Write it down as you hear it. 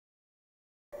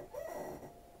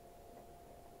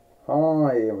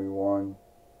Hi everyone,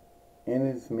 it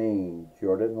is me,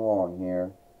 Jordan Long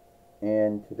here,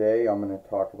 and today I'm going to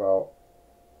talk about,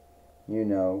 you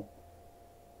know,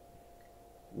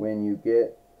 when you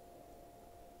get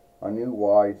a new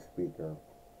Y speaker.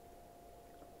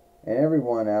 And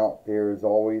everyone out there is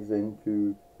always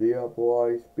into the Apple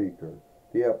I speaker,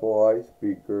 the Apple I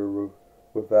speaker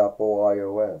with Apple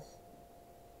iOS.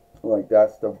 Like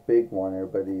that's the big one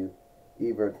everybody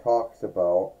either talks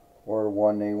about or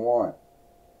one they want,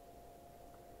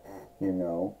 you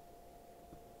know.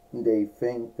 They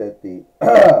think that the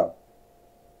Apple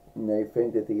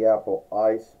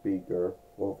iSpeaker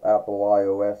with Apple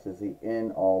iOS is the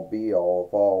end all be all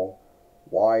of all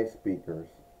Y speakers.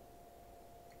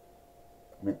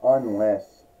 I mean,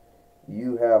 unless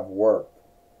you have worked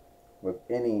with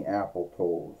any Apple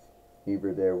tools,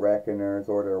 either their reckoners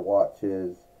or their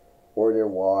watches or their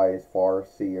Ys far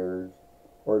seers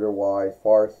or their Ys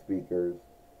far speakers,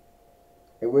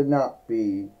 it would not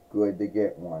be good to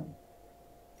get one,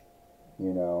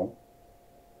 you know.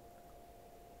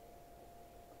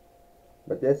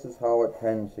 But this is how it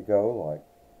tends to go like.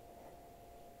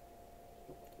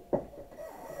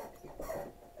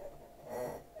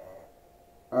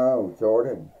 Oh,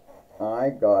 Jordan, I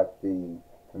got the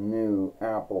new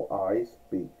Apple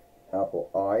iSpeaker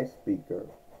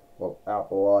with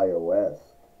Apple iOS.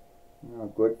 Oh,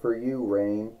 good for you,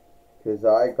 Rain, 'cause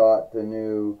I got the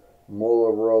new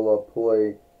Motorola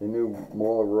Play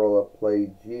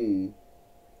G,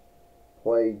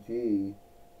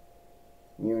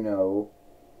 you know,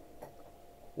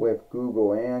 with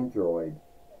Google Android.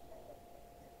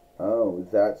 Oh, is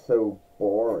that so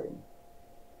boring?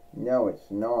 No,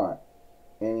 it's not.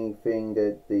 Anything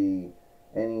that the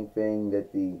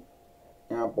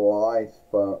Apple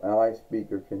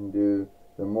iSpeaker can do,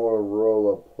 the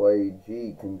Motorola Play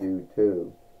G can do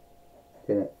too.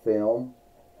 Can it film?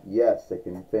 Yes, it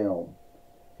can film.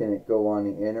 Can it go on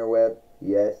the interweb?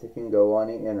 Yes, it can go on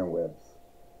the interwebs.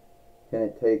 Can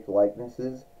it take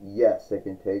likenesses? Yes, it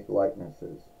can take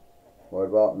likenesses. What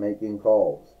about making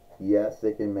calls? Yes,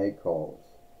 it can make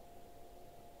calls.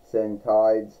 Send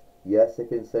tides? Yes, it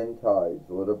can send tides.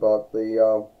 What about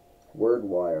the word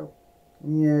wire?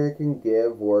 Yeah, it can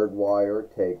give word wire,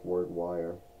 take word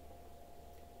wire.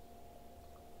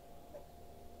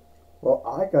 Well,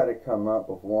 I gotta come up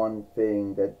with one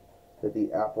thing that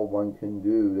the Apple one can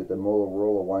do that the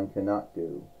Motorola one cannot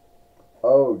do.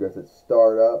 Oh, does it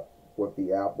start up with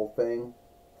the Apple thing?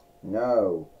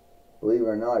 No. Believe it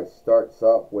or not, it starts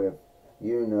up with,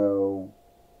 you know,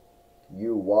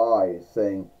 UI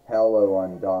saying, hello,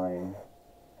 I'm dying.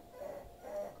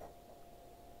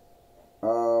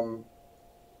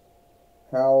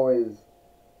 How is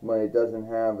when it doesn't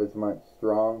have as much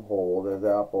stronghold as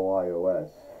Apple iOS?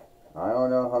 I don't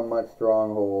know how much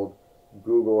stronghold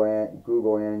Google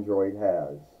Android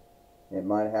has. It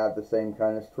might have the same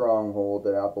kind of stronghold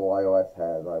that Apple iOS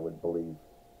has, I would believe.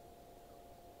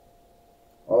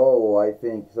 Oh, I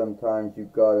think sometimes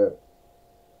you've got to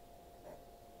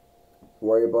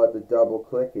worry about the double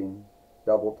clicking,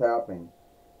 double tapping.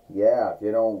 Yeah, if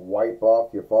you don't wipe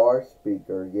off your far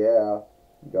speaker, yeah,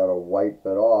 you gotta wipe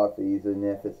it off, even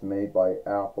if it's made by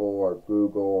Apple or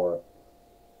Google or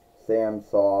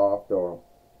Samsung or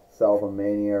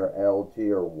Salvamania or LG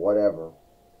or whatever.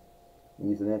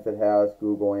 Even if it has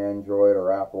Google Android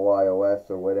or Apple iOS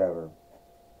or whatever.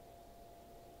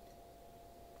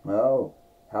 Oh,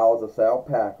 how's the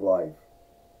Salpac life?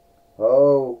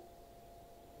 Oh,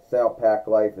 Salpac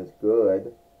life is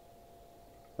good.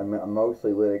 I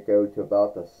mostly let it go to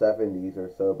about the 70s or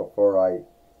so before I,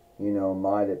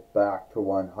 mod it back to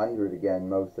 100 again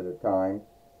most of the time.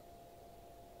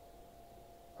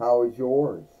 How is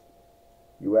yours?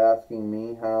 You asking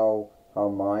me how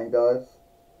mine does?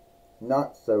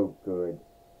 Not so good,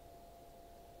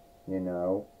 you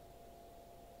know.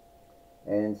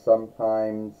 And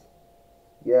sometimes,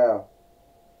 yeah,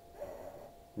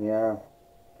 yeah.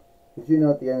 But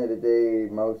at the end of the day,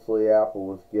 mostly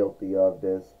Apple is guilty of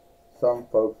this. Some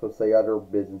folks will say other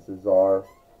businesses are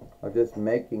just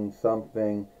making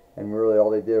something, and really all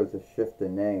they did was just shift the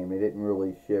name. They didn't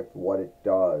really shift what it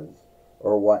does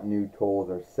or what new tools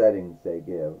or settings they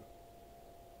give.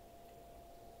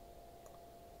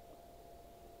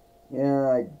 Yeah,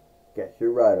 I guess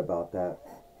you're right about that.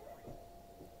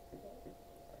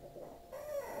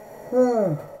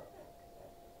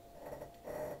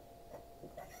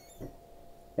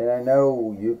 And I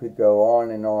know you could go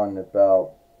on and on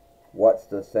about what's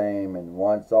the same and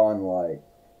what's unlike.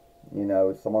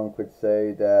 Someone could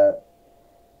say that,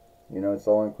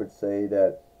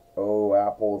 oh,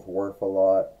 Apple's worth a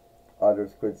lot.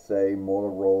 Others could say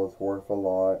Motorola's worth a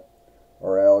lot.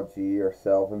 or LG or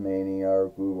Selfmania or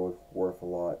Google's worth a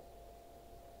lot.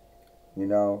 You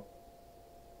know?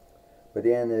 But at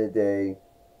the end of the day,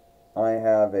 I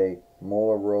have a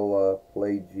Motorola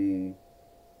Play G.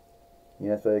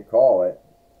 That's what they call it.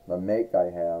 The make I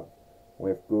have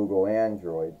with Google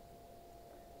Android.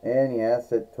 And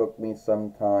yes, it took me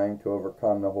some time to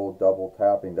overcome the whole double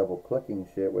tapping, double clicking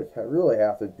shit, which really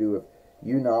has to do with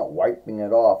you not wiping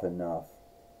it off enough.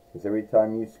 Because every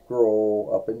time you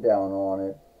scroll up and down on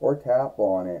it or tap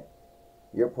on it,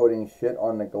 you're putting shit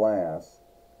on the glass,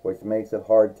 which makes it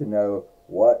hard to know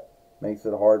what makes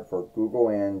it hard for Google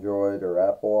Android or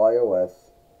Apple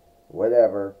iOS,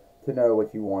 whatever, to know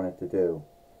what you want it to do.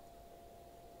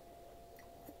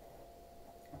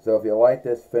 So if you like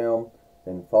this film,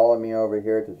 then follow me over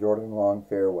here to Jordan Long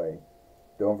Fairway.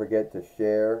 Don't forget to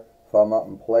share, thumb up,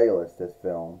 and playlist this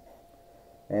film.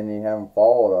 And if you haven't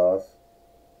followed us,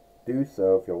 do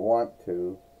so if you want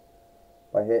to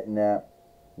by hitting that,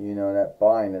 that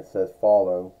button that says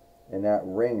follow, and that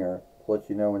ringer to let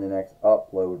you know when the next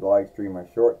upload, live stream, or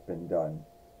short's been done.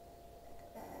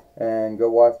 And go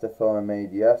watch the film I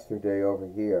made yesterday over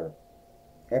here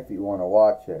if you want to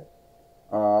watch it.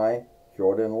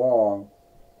 Jordan Long,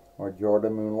 or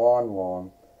Jordan Moon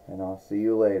Long, and I'll see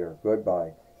you later.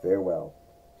 Goodbye. Farewell.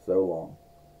 So long.